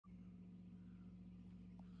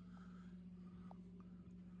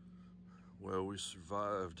Well, we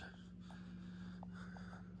survived.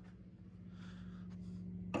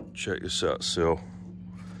 Check this out, Sil.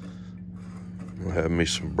 I'll have me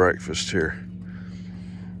some breakfast here.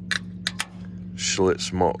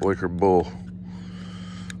 Schlitz malt liquor bull.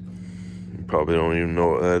 You probably don't even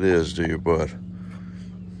know what that is, do you, bud?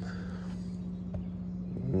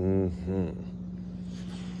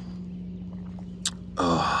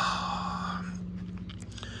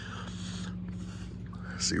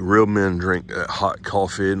 See, real men drink that hot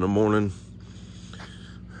coffee in the morning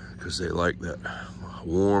because they like that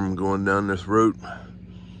warm going down their throat.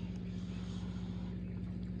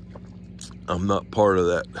 I'm not part of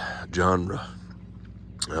that genre.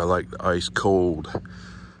 I like the ice cold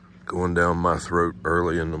going down my throat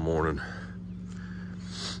early in the morning.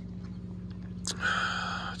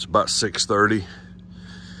 It's about 6:30,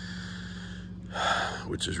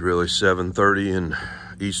 which is really 7:30 in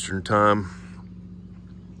Eastern time.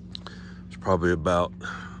 It's probably about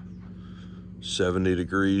 70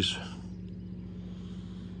 degrees.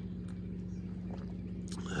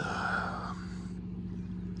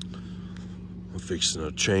 I'm fixing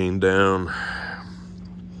a chain down,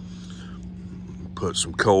 put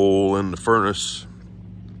some coal in the furnace,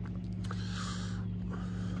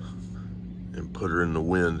 and put her in the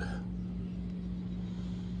wind.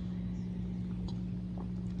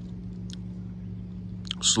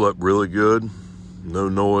 Slept really good, no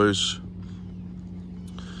noise,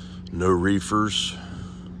 no reefers,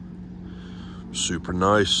 super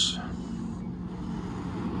nice.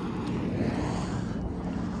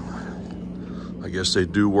 I guess they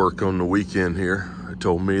do work on the weekend here. They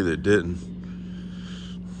told me they didn't.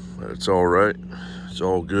 But it's all right. It's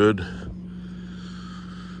all good.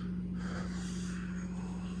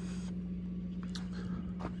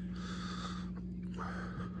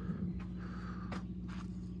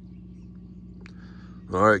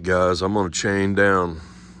 All right, guys, I'm gonna chain down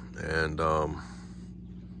and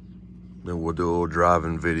then we'll do a little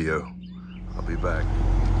driving video. I'll be back.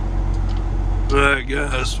 All right,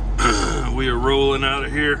 guys, we are rolling out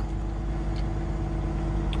of here.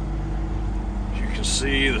 As you can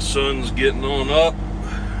see, the sun's getting on up.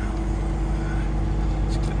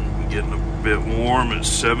 It's getting a bit warm. It's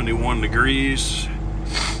 71 degrees.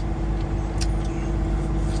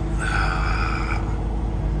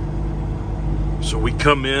 So we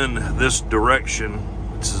come in this direction,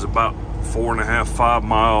 which is about 4.5, 5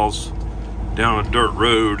 miles down a dirt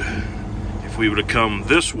road. If we would have come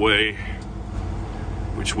this way,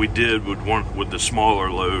 which we did with the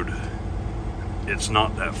smaller load, it's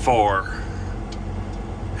not that far.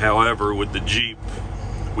 However, with the Jeep,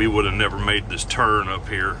 we would have never made this turn up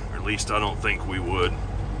here. At least I don't think we would.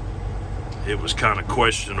 It was kind of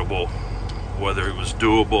questionable whether it was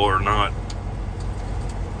doable or not.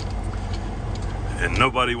 And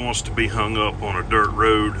nobody wants to be hung up on a dirt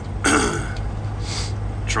road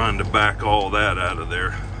trying to back all that out of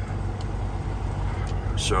there.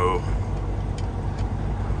 So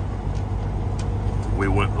we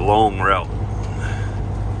went the long route.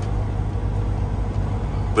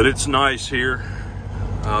 But it's nice here.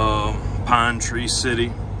 Pine Tree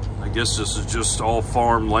City. I guess this is just all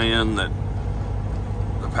farmland that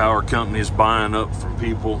the power company is buying up from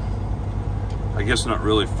people. I guess not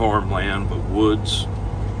really farmland, but woods.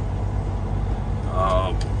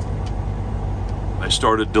 They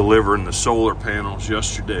started delivering the solar panels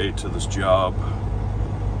yesterday to this job.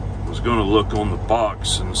 I was going to look on the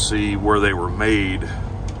box and see where they were made.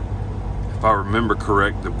 If I remember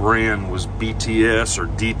correct, the brand was BTS or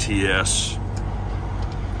DTS.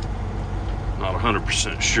 Not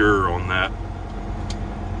 100% sure on that.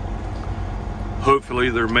 Hopefully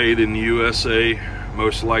they're made in the USA.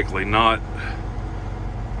 Most likely not.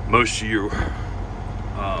 Most of you,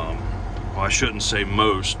 well, I shouldn't say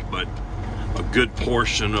most, but a good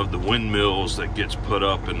portion of the windmills that gets put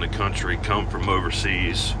up in the country come from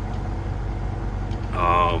overseas.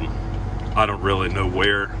 I don't really know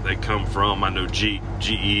where they come from. I know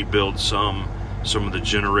GE builds some of the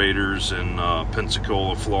generators in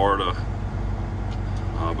Pensacola, Florida.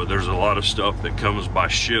 But there's a lot of stuff that comes by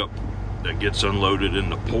ship that gets unloaded in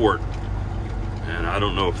the port. And I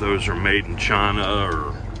don't know if those are made in China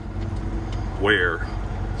or where.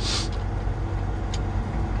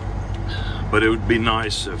 But it would be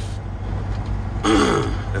nice if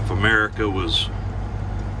America was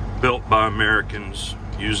built by Americans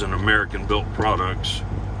using American built products.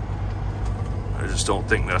 I just don't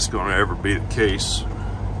think that's going to ever be the case.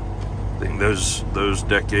 I think those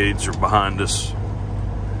decades are behind us.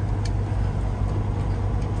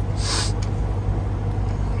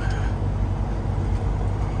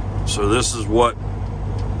 So this is what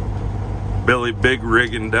Billy Big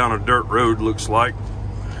rigging down a dirt road, looks like.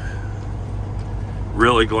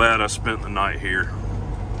 Really glad I spent the night here.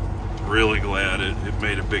 Really glad it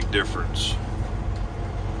made a big difference.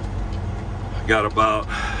 I got about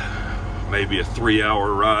maybe a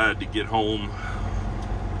 3-hour ride to get home,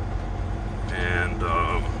 and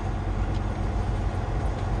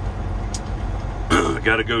I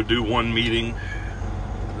got to go do one meeting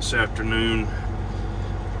this afternoon,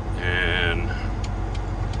 and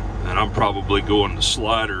then I'm probably going to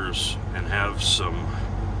Sliders and have some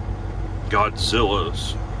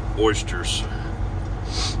Godzilla's oysters.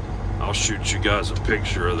 I'll shoot you guys a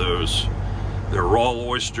picture of those. They're raw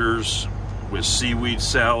oysters with seaweed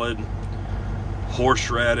salad,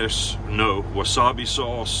 wasabi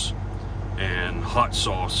sauce, and hot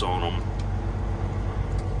sauce on them.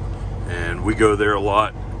 And we go there a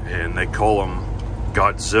lot, and they call them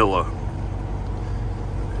Godzilla.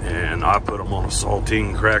 And I put them on a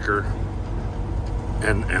saltine cracker,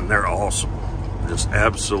 and they're awesome. Just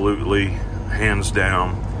absolutely, hands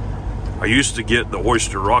down. I used to get the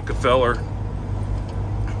oyster Rockefeller,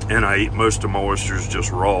 and I eat most of my oysters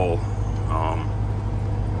just raw.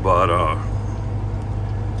 But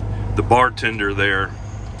the bartender there,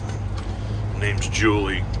 name's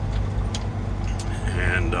Julie,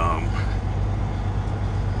 and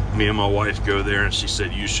me and my wife go there, and she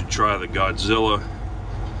said you should try the Godzilla.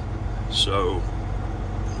 So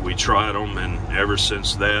we tried them, and ever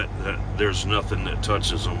since that there's nothing that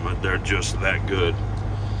touches them. They're just that good.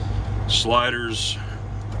 Sliders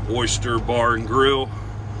Oyster Bar and Grill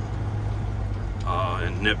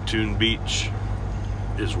in Neptune Beach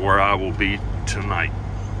is where I will be tonight.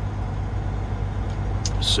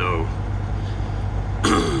 So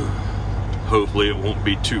hopefully it won't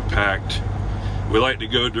be too packed. We like to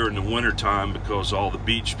go during the winter time because all the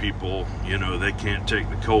beach people, you know, they can't take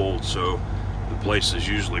the cold, so the place is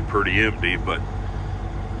usually pretty empty. But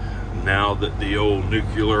now that the old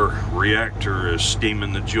nuclear reactor is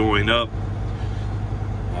steaming the joint up,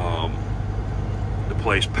 the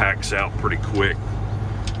place packs out pretty quick,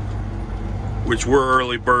 which we're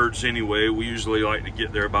early birds anyway. We usually like to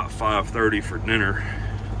get there about 5:30 for dinner.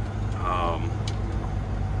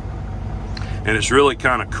 And it's really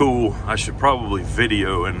kind of cool. I should probably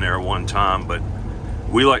video in there one time, but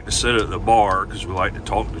we like to sit at the bar because we like to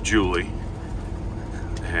talk to Julie.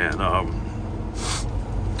 And I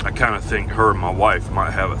kind of think her and my wife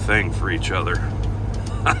might have a thing for each other.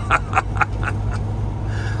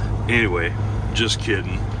 Anyway, just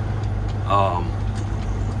kidding.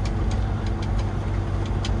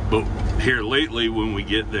 But here lately when we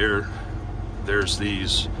get there, there's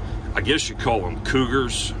these, I guess you call them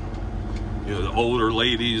cougars. You know, the older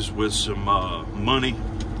ladies with some money.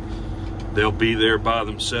 They'll be there by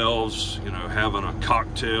themselves, you know, having a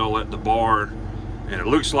cocktail at the bar. And it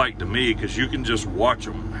looks like to me, because you can just watch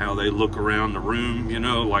them, how they look around the room, you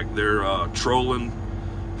know, like they're trolling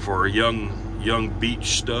for a young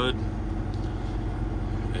beach stud.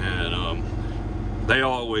 And they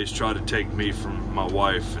always try to take me from my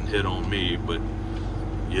wife and hit on me, but,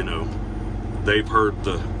 you know, they've heard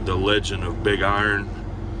the legend of Big Iron.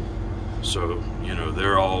 So, you know,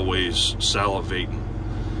 they're always salivating.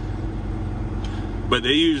 But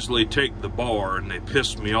they usually take the bar, and they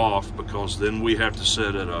piss me off because then we have to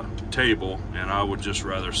sit at a table, and I would just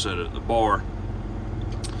rather sit at the bar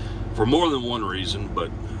for more than one reason.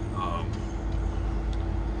 But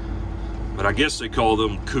I guess they call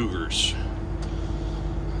them cougars.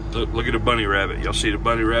 Look at the bunny rabbit. Y'all see the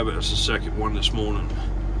bunny rabbit? That's the second one this morning.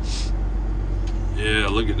 Yeah,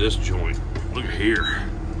 look at this joint. Look at here.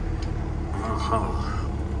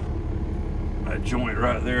 That joint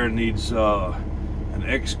right there needs an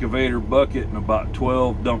excavator bucket and about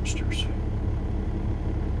 12 dumpsters.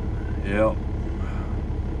 Yep.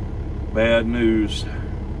 Bad news.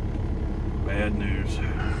 Bad news.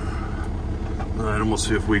 All right, I'm gonna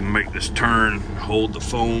see if we can make this turn, hold the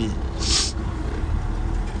phone.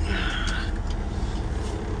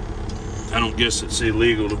 I don't guess it's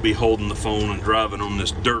illegal to be holding the phone and driving on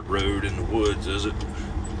this dirt road in the woods, is it?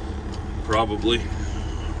 Probably.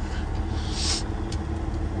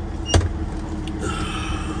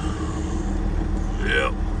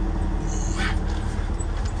 Yep.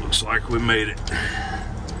 Looks like we made it.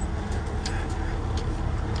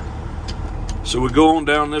 So we go on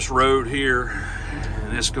down this road here,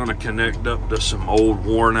 and it's going to connect up to some old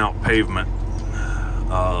worn out pavement.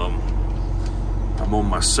 I'm on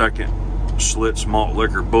my second Schlitz malt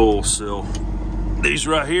liquor bull still. These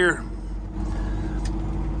right here,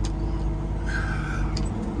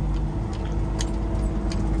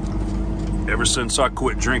 ever since I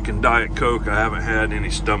quit drinking Diet Coke, I haven't had any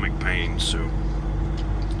stomach pain. So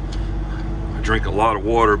I drink a lot of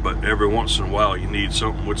water, but every once in a while you need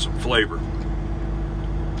something with some flavor.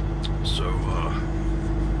 So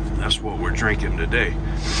that's what we're drinking today.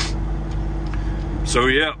 So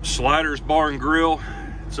yeah, Sliders Bar and Grill.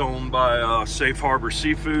 It's owned by Safe Harbor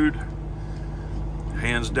Seafood.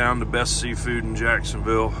 Hands down the best seafood in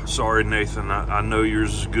Jacksonville. Sorry, Nathan, I know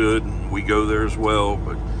yours is good, and we go there as well,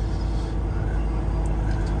 but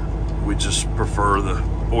we just prefer the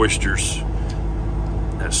oysters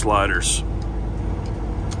at Sliders.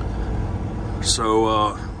 So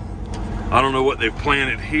I don't know what they've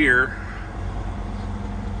planted here.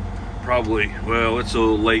 Probably, well, it's a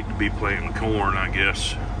little late to be planting corn, I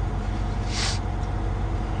guess.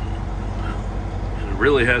 And it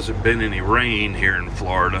really hasn't been any rain here in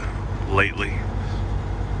Florida lately.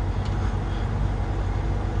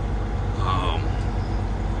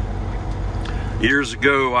 Years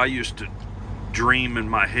ago, I used to dream in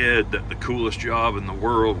my head that the coolest job in the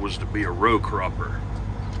world was to be a row cropper.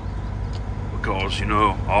 Because, you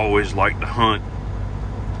know, I always liked to hunt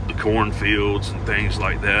the cornfields and things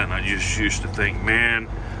like that, and I just used to think, man,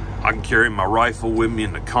 I can carry my rifle with me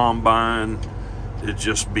in the combine. It'd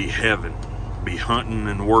just be heaven. Be hunting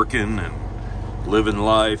and working and living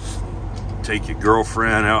life. Take your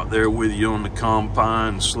girlfriend out there with you on the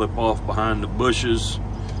combine, slip off behind the bushes.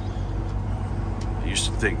 I used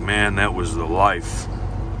to think, man, that was the life.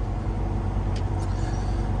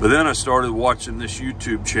 But then I started watching this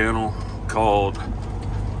YouTube channel called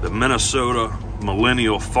the Minnesota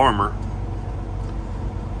Millennial Farmer,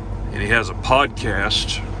 and he has a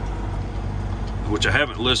podcast which I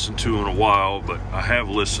haven't listened to in a while, but I have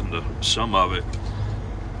listened to some of it.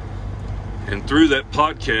 And through that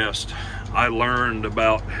podcast, I learned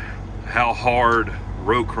about how hard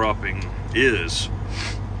row cropping is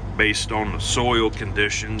based on the soil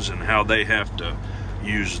conditions and how they have to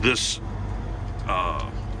use this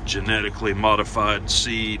genetically modified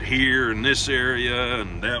seed here in this area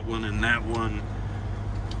and that one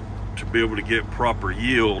to be able to get proper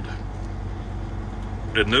yield.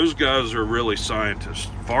 And those guys are really scientists.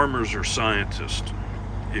 Farmers are scientists,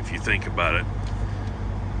 if you think about it.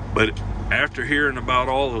 But after hearing about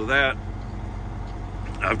all of that,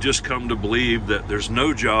 I've just come to believe that there's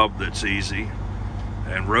no job that's easy,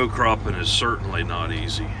 and row cropping is certainly not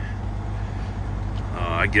easy.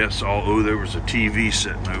 I guess, oh, there was a TV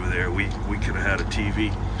sitting over there. We could have had a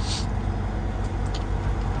TV.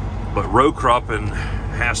 But row cropping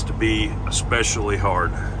has to be especially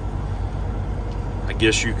hard. I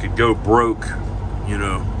guess you could go broke, you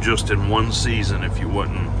know, just in one season if you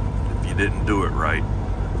didn't do it right.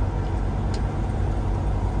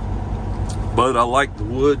 But I like the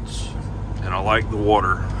woods and I like the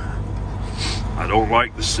water. I don't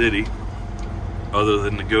like the city, other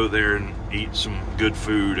than to go there and eat some good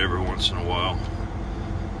food every once in a while.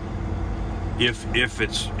 If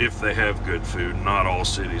they have good food. Not all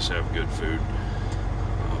cities have good food.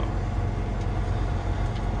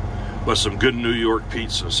 But some good New York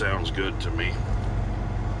pizza sounds good to me.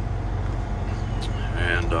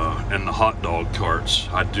 And the hot dog carts.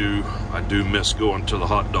 I do miss going to the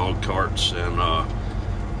hot dog carts in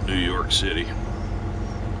New York City.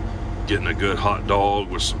 Getting a good hot dog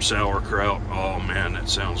with some sauerkraut. Oh man, that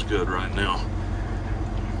sounds good right now.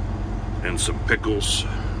 And some pickles.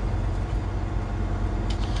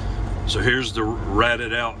 So here's the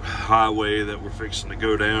ratted out highway that we're fixing to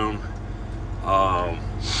go down.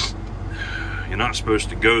 You're not supposed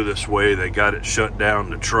to go this way. They got it shut down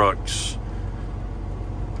to trucks.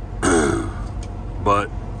 But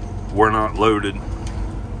we're not loaded,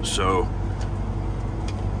 so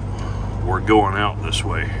we're going out this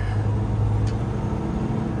way.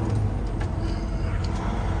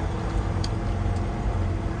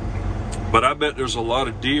 But I bet there's a lot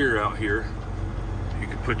of deer out here. You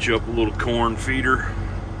could put you up a little corn feeder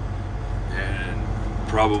and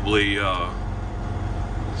probably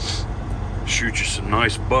shoot you some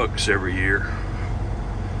nice bucks every year.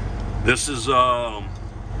 This is I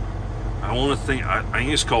think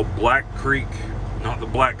it's called Black Creek. Not the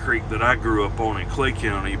Black Creek that I grew up on in Clay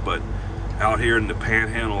County, but out here in the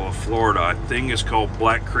panhandle of Florida. I think it's called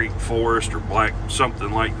Black Creek Forest or Black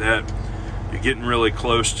something like that. You're getting really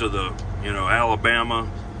close to the, you know, Alabama,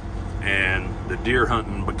 and the deer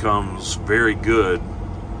hunting becomes very good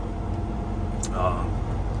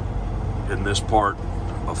in this part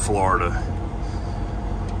of Florida.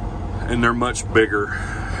 And they're much bigger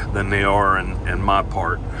than they are in my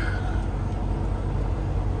part.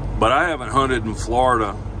 But I haven't hunted in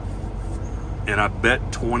Florida in, I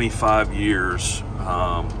bet, 25 years.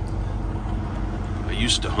 I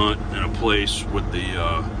used to hunt in a place with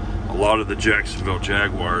a lot of the Jacksonville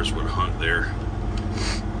Jaguars would hunt there.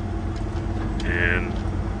 And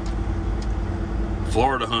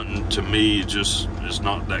Florida hunting to me just is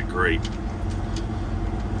not that great.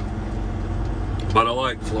 But I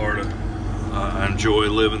like Florida. I enjoy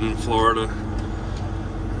living in Florida.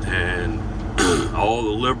 And all the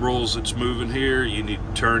liberals that's moving here, you need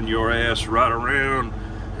to turn your ass right around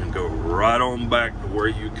and go right on back to where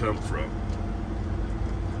you come from.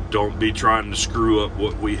 Don't be trying to screw up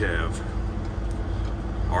what we have.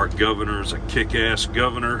 Our governor's a kick-ass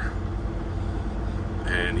governor,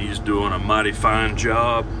 and he's doing a mighty fine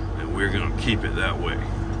job, and we're going to keep it that way.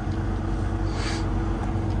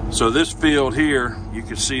 So this field here, you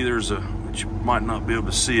can see there's a, you might not be able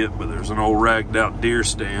to see it, but there's an old ragged out deer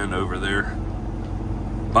stand over there.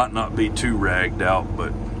 Might not be too ragged out,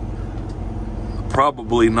 but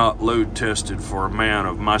probably not load tested for a man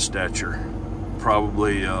of my stature.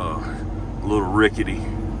 Probably a little rickety.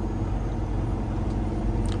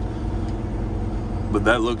 But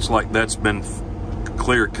that looks like that's been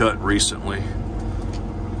clear cut recently.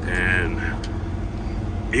 And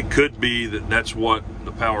it could be that that's what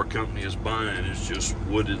the power company is buying, is just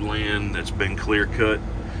wooded land that's been clear cut.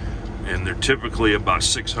 And they're typically about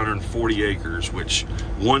 640 acres, which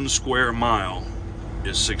 1 square mile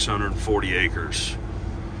is 640 acres.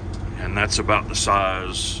 And that's about the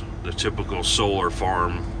size, the typical solar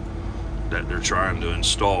farm that they're trying to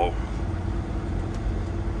install.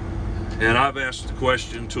 And I've asked the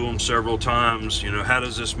question to them several times, you know, how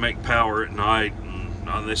does this make power at night?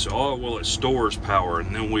 And they say, oh, well, it stores power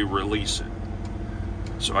and then we release it.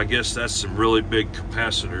 So I guess that's some really big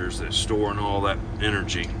capacitors that storing all that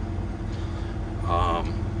energy.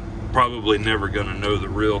 Probably never going to know the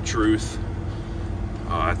real truth.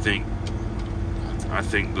 I think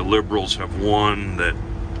the liberals have won that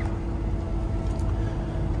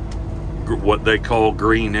what they call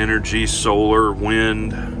green energy, solar,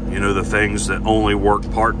 wind, you know, the things that only work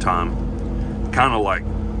part-time. Kind of like,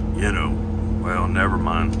 you know, well, never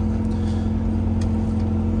mind.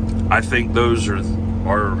 I think those are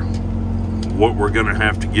what we're going to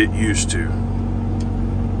have to get used to.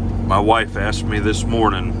 My wife asked me this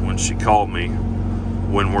morning when she called me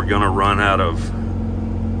when we're going to run out of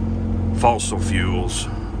fossil fuels,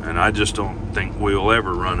 and I just don't think we'll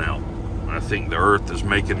ever run out. I think the earth is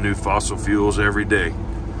making new fossil fuels every day.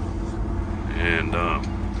 And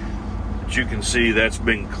as you can see, that's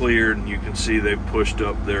been cleared, and you can see they've pushed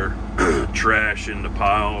up their trash into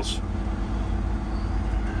piles.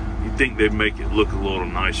 You'd think they'd make it look a little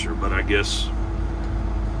nicer, but I guess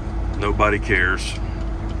nobody cares.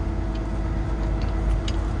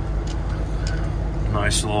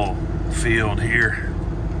 Nice little field here.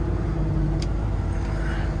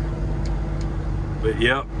 But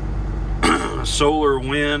yep, solar,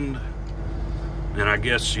 wind, and I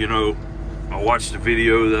guess, you know, I watched a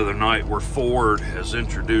video the other night where Ford has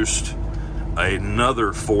introduced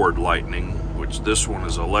another Ford Lightning, which this one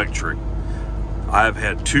is electric. I've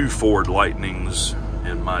had 2 Ford Lightnings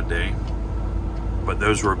in my day, but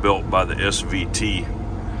those were built by the SVT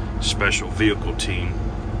Special Vehicle Team.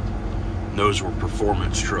 Those were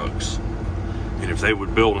performance trucks. And if they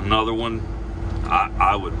would build another one,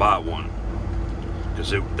 I would buy one,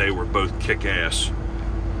 because they were both kick-ass.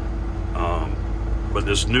 But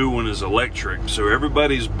this new one is electric, so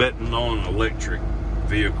everybody's betting on electric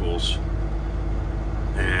vehicles.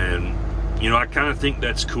 And, you know, I kind of think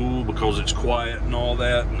that's cool because it's quiet and all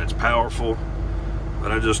that, and it's powerful.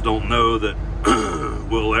 But I just don't know that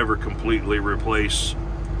we'll ever completely replace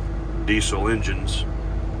diesel engines.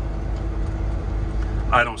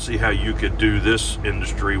 I don't see how you could do this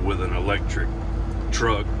industry with an electric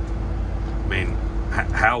truck. I mean,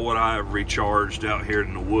 how would I have recharged out here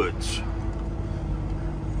in the woods?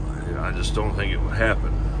 I just don't think it would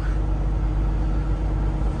happen.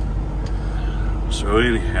 So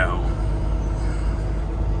anyhow,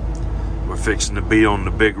 we're fixing to be on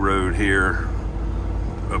the big road here.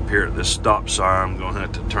 Up here at this stop sign, I'm gonna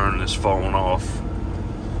have to turn this phone off.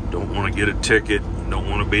 Don't want to get a ticket. Don't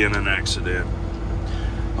want to be in an accident.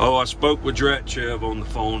 Oh, I spoke with Dratchev on the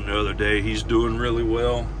phone the other day. He's doing really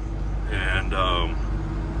well. And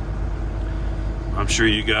I'm sure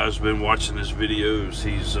you guys have been watching his videos.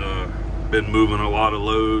 He's been moving a lot of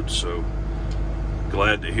loads, so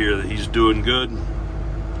glad to hear that he's doing good.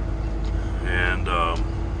 And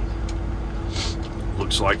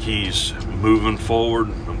looks like he's moving forward.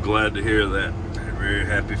 I'm glad to hear that. I'm very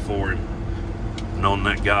happy for him. I've known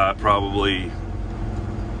that guy probably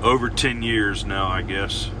over 10 years now, I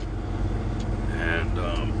guess. And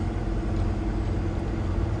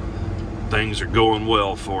things are going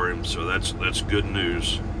well for him, so that's good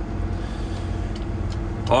news.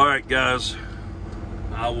 All right, guys,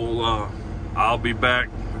 I'll be back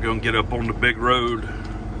We're gonna get up on the big road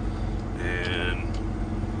and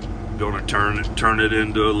gonna turn it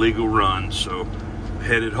into a legal run. So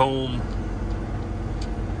headed home.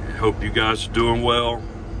 Hope you guys are doing well.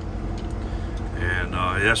 And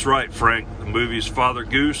that's right, Frank. The movie's Father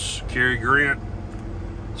Goose, Cary Grant.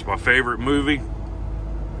 It's my favorite movie.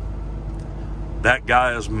 That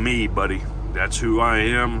guy is me, buddy. That's who I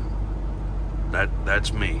am.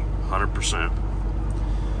 That's me, 100%.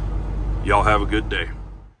 Y'all have a good day.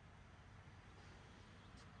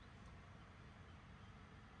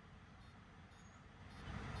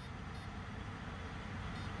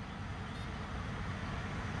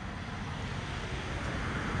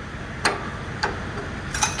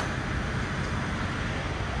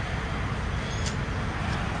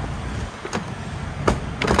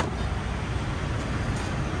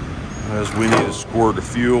 As we need a squirt of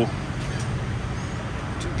fuel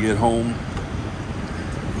to get home.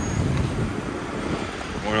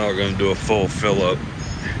 We're not going to do a full fill up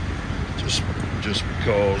just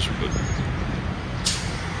because, but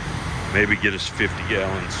maybe get us 50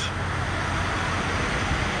 gallons.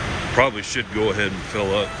 Probably should go ahead and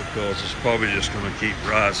fill up because it's probably just going to keep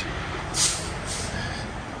rising.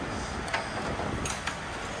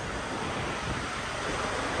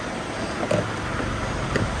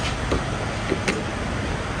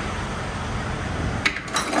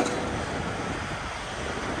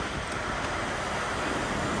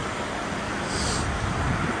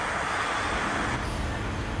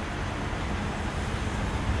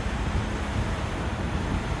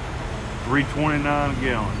 $3.29 a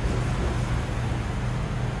gallon,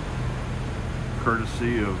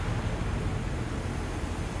 courtesy of,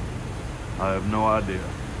 I have no idea.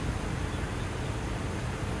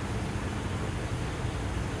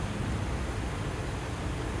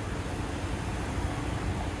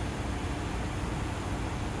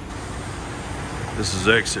 This is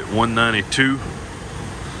exit 192.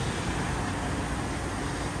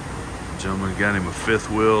 Gentleman got him a fifth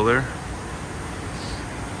wheel there.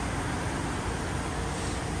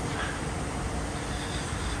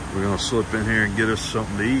 We're gonna slip in here and get us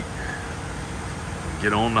something to eat.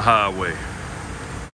 Get on the highway.